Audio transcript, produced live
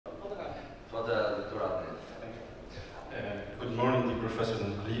professors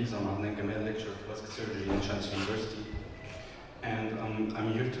and colleagues. I'm Adnan, Gamil, lecturer of plastic surgery in Session University. And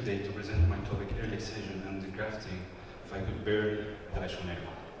I'm here today to present my topic, early excision and grafting, if I could burn the rationale.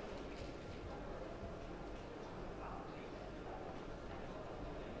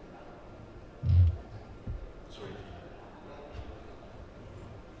 Sorry.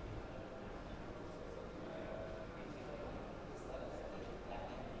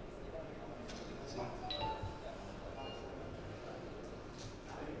 It's not.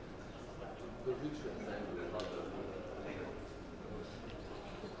 The retract angle is not the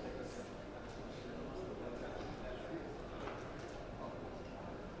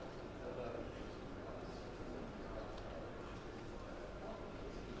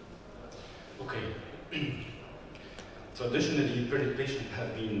Okay. Traditionally, periodic patients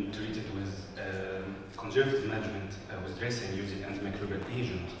have been treated with conservative management with dressing using antimicrobial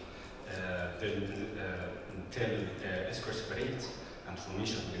agent, until escarcerate and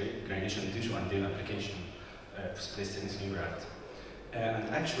formation of granulation tissue and then application of splicing skin graft. And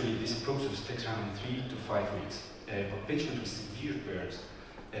actually, this process takes around 3 to 5 weeks. But patients with severe burns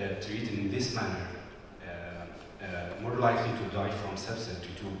treated in this manner more likely to die from sepsis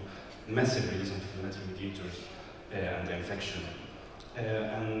due to massive release of inflammatory mediators and the infection.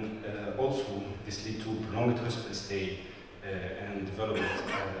 Also, this lead to prolonged hospital stay and development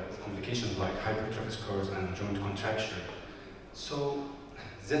of complications like hypertrophic scars and joint contracture. So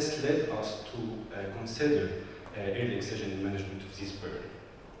this led us to consider early excision in management of this burn.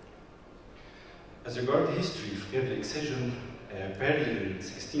 As regard the history of early excision, Perry in the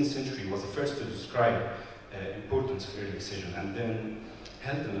 16th century was the first to describe importance of early excision, and then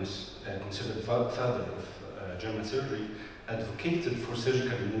Heldenus, considered father of German surgery, advocated for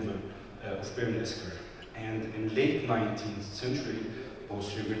surgical removal of burn eschar. And in late 19th century,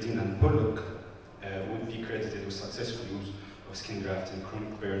 both Riverdin and Pollock would be credited with successful use of skin graft in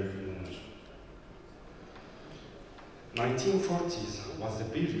chronic burn wounds. 1940s was the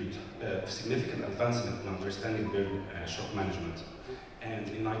period of significant advancement in understanding burn shock management. And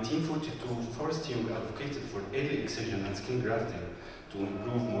in 1942, Forrest Young advocated for early excision and skin grafting to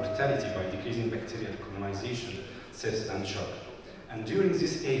improve mortality by decreasing bacterial colonization, sepsis, and shock. And during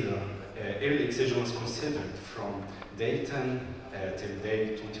this era, early excision was considered from day 10 till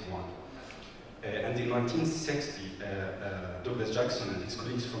day 21. And in 1960, Douglas Jackson and his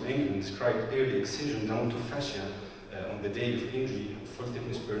colleagues from England described early excision down to fascia on the day of injury of full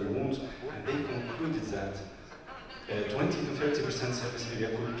thickness burn wounds, and they concluded that 20 to 30% surface area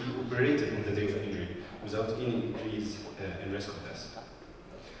could be operated on the day of injury without any increase in risk of death.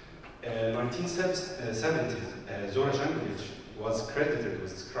 1970s, Zora Jankovic was credited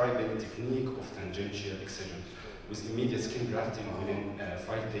with describing the technique of tangential excision with immediate skin grafting within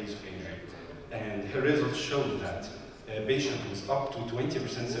 5 days of injury. And her results showed that a patient with up to 20%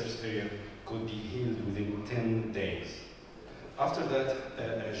 surface area could be healed within 10 days. After that,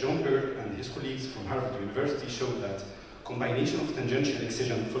 John Berg and his colleagues from Harvard University showed that combination of tangential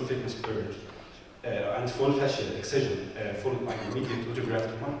excision, full thickness purge, and full fascial excision, followed by immediate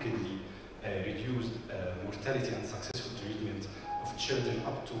autograft, markedly reduced mortality and successful treatment of children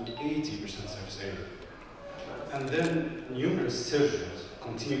up to 80% surface area. And then numerous surgeons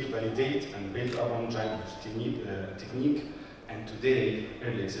continue to validate and build upon Jankovic technique, and today,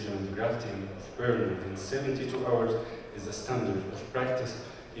 early excision and grafting of burn within 72 hours is the standard of practice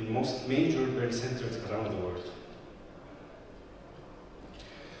in most major burn centers around the world.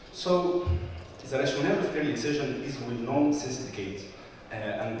 So, the rationale of early excision is well known since decades,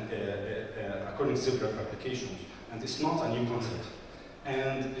 according to several applications, and it's not a new concept.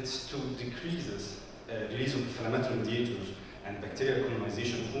 And it's to decrease the release of inflammatory mediators and bacterial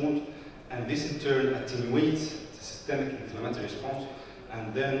colonization of wound, and this in turn attenuates the systemic inflammatory response,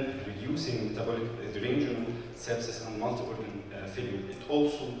 and then reducing metabolic derangement, sepsis, and multi-organ failure. It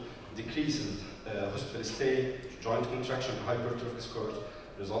also decreases hospital stay, joint contraction, hypertrophic scars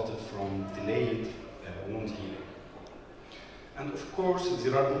resulted from delayed wound healing. And of course,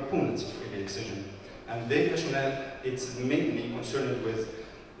 there are components of early excision, and their rationale it's mainly concerned with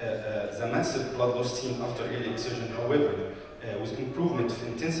the massive blood loss seen after early excision. However, with improvement of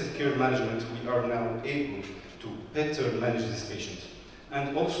intensive care management, we are now able to better manage these patients.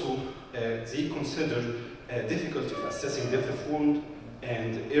 And also, they consider difficulty of assessing depth of wound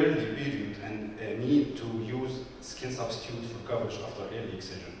and early period and need to use skin substitute for coverage after early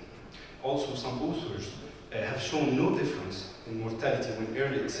excision. Also, some authors have shown no difference in mortality when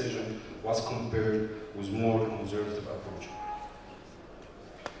early excision was compared with more conservative approach.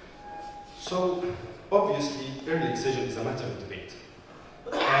 So, obviously, early excision is a matter of debate,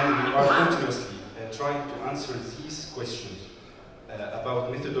 and we are continuously trying to answer these questions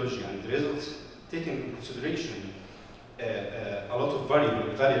about methodology and results, taking into consideration a lot of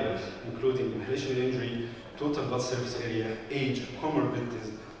variables, including inhalation injury, total blood surface area, age,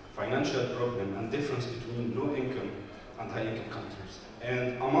 comorbidities, financial problem, and difference between low-income and high-income countries.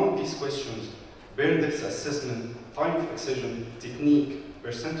 And among these questions, burn depth assessment, time of excision, technique,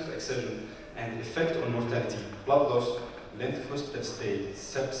 percent of excision, and effect on mortality, blood loss, length of hospital stay,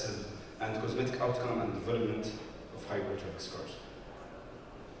 sepsis, and cosmetic outcome and development of hypertrophic scars.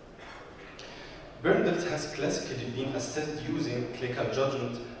 Burn depth has classically been assessed using clinical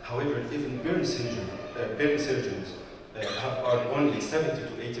judgment. However, even burn surgeons are only 70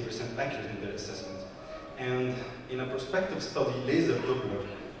 to 80% accurate in their assessment. And in a prospective study, laser Doppler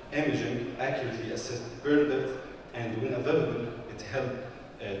imaging accurately assessed burn depth, and when available, it helped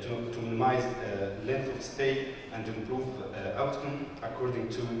to minimize length of stay and improve outcome, according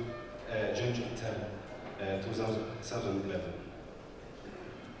to Gamil et al. 2011.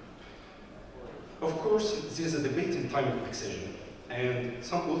 Of course, there is a debate in time of excision, and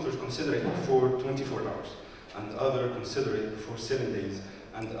some authors consider it for 24 hours, and others consider it for 7 days,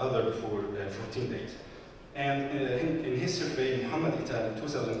 and others for 14 days. And in his survey, Muhammad et al. In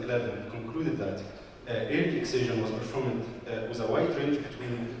 2011 concluded that early excision was performed with a wide range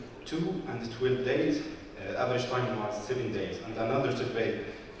between 2 and 12 days. Average time was 7 days. And another survey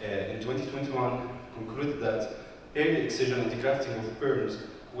in 2021 concluded that early excision and degrafting of burns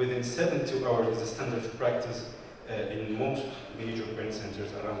within 72 hours is a standard practice in most major burn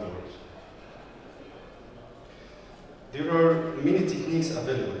centers around the world. There are many techniques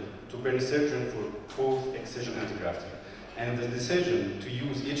available to burn surgeon for both excision and degrafting, and the decision to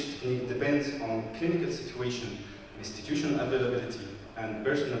use each technique depends on clinical situation, institutional availability, and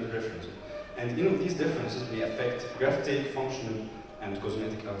personal preference. And any of these differences may affect graft take, functional, and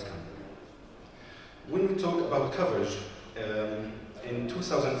cosmetic outcome. When we talk about coverage, in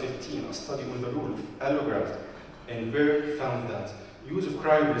 2015, a study on the role of allograft in burn found that use of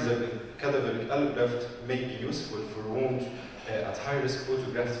cryopreserved cadaveric allograft may be useful for wounds at high risk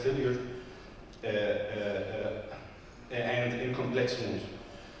autograft failure and in complex wounds.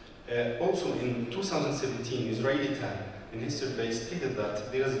 Also in 2017, Israeli et al. In his survey stated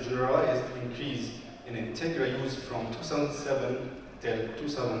that there is a generalized increase in Integra use from 2007 till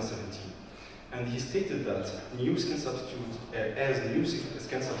 2017. And he stated that new skin substitutes, as new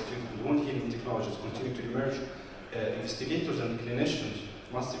skin substitute and wound healing technologies continue to emerge, investigators and clinicians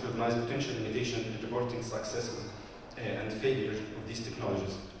must recognize potential limitation in reporting successes and failures of these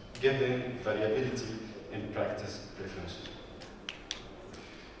technologies, given variability in practice preferences.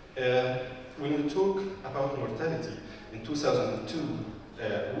 When we talk about mortality, in 2002,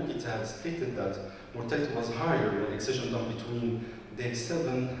 Wu et al. Stated that mortality was higher when excision done between day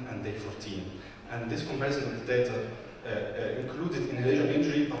 7 and day 14. And this comparison of the data included inhalation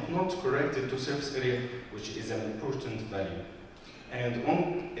injury, but not corrected to surface area, which is an important value. And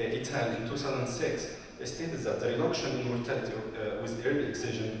Wong et al. In 2006 stated that the reduction in mortality with early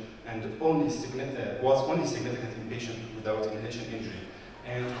excision and was only significant in patients without inhalation injury.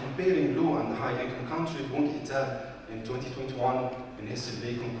 And comparing low and high income countries, Wong et al. In 2021 in his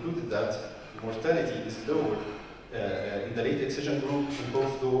survey concluded that mortality is lower in the late excision group in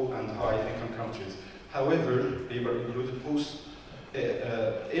both low and high income countries. However, paper included both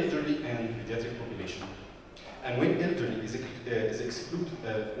elderly and pediatric population. And when elderly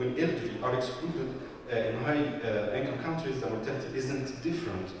when elderly are excluded in high income countries, the mortality isn't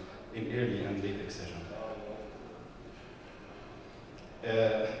different in early and late excision.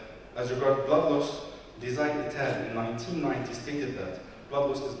 As regards blood loss, Design et al. In 1990 stated that blood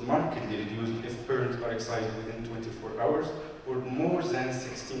loss is markedly reduced if burns are excised within 24 hours or more than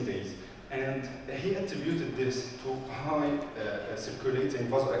 16 days. And he attributed this to high circulating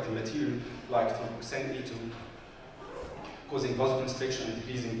vasoactive material like thromboxane E2, causing vasoconstriction and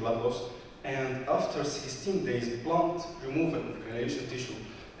decreasing blood loss. And after 16 days, blunt removal of granulation tissue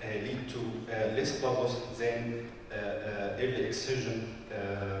lead to less blood loss than early excision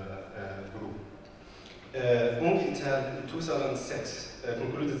group. Wong et al. In 2006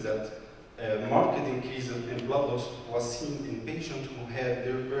 concluded that marked increase in blood loss was seen in patients who had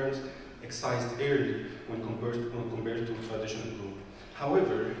their burns excised early when compared to traditional group.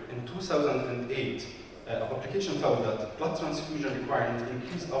 However, in 2008, a publication found that blood transfusion requirement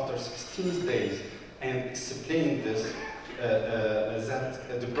increased after 16 days and explained this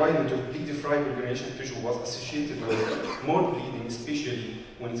that debridement of bleed fibril granulation tissue was associated with more bleeding, especially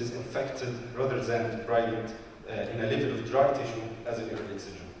when it is infected, rather than debridement in a level of dry tissue as an early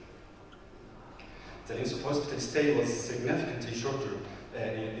excision. The length of hospital stay was significantly shorter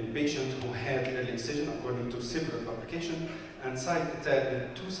in in patients who had early excision according to several publications, and Said et al. In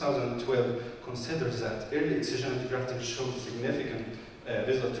 2012 considers that early excision antigrafting showed significant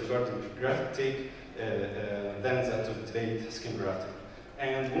results regarding graft take than that of delayed skin grafting.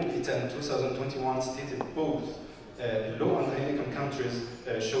 And Wong et al. In 2021 stated both low and high income countries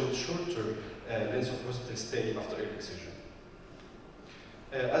showed shorter length of hospital stay after early excision.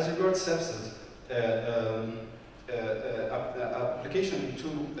 As regards sepsis, application in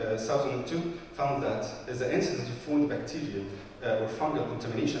 2002 found that the incidence of food bacterial or fungal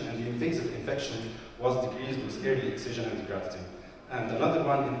contamination and invasive infection was decreased with early excision and grafting. And another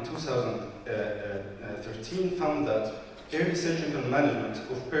one in 2013 found that early surgical management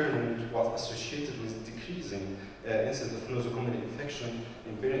of burn wound was associated with decreasing incidence of nosocomial infection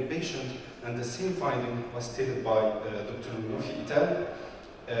in burn patients, and the same finding was stated by Dr. Murphy et al.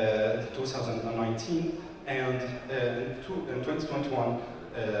 2019, and in 2021,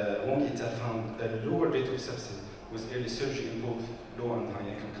 Wong et al. Found a lower rate of sepsis with early surgery in both low and high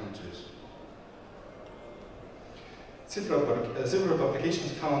income countries. Several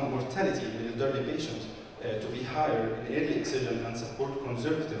publications found mortality in elderly patients to be higher in early excision and support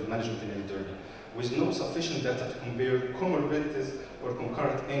conservative management in elderly, with no sufficient data to compare comorbidities or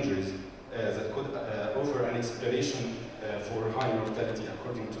concurrent injuries that could offer an explanation for high mortality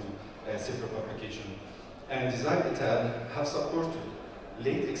according to several publications. And Zai et al. Have supported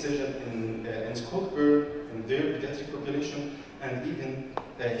late excision in scalp burn in their pediatric population, and even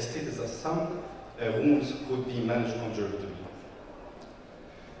he stated that some wounds could be managed conservatively.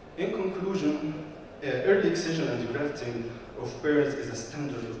 In conclusion, early excision and grafting of burns is a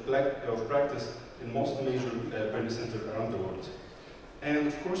standard of practice in most major burn centers around the world. And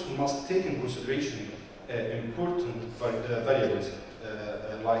of course, we must take in consideration important variables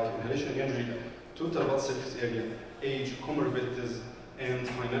like inhalation injury, total blood surface area, age, comorbidities, and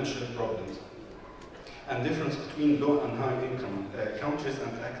financial problems, and difference between low and high income countries,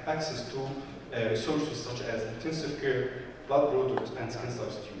 and access to resources such as intensive care, blood products, and skin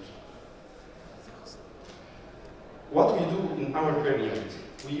substitutes. What we do in our burn unit,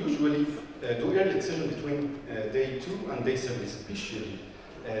 we usually do early excision between day 2 and day 7, especially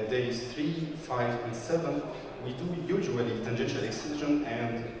days 3, 5, and 7. We do usually tangential excision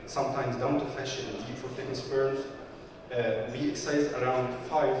and sometimes down to fascia and deep for thickness burns. We excise around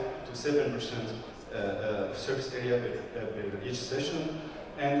 5 to 7% of surface area per each session,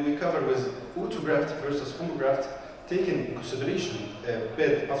 and we cover with autograft versus homograft, taking in consideration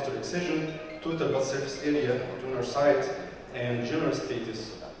bed after excision, total blood surface area, donor site, and general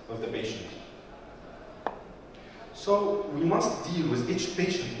status of the patient. So we must deal with each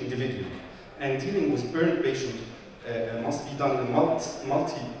patient individually, and dealing with burn patient must be done in a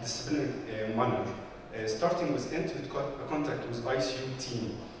multidisciplinary manner, starting with intimate contact with ICU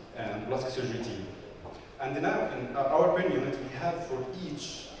team and plastic surgery team. And now in our burn unit, we have for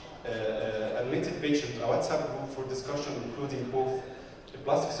each admitted patient a WhatsApp group for discussion, including both the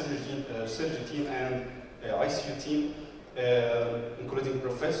plastic surgery team and ICU team, including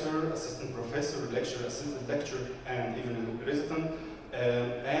professor, assistant professor, lecturer, assistant lecturer, and even resident.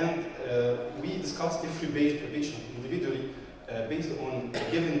 We discuss every patient individually based on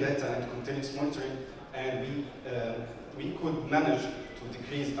given data and continuous monitoring, and we could manage to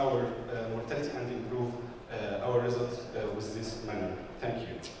decrease our mortality and improve our results with this manner. Thank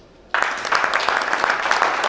you.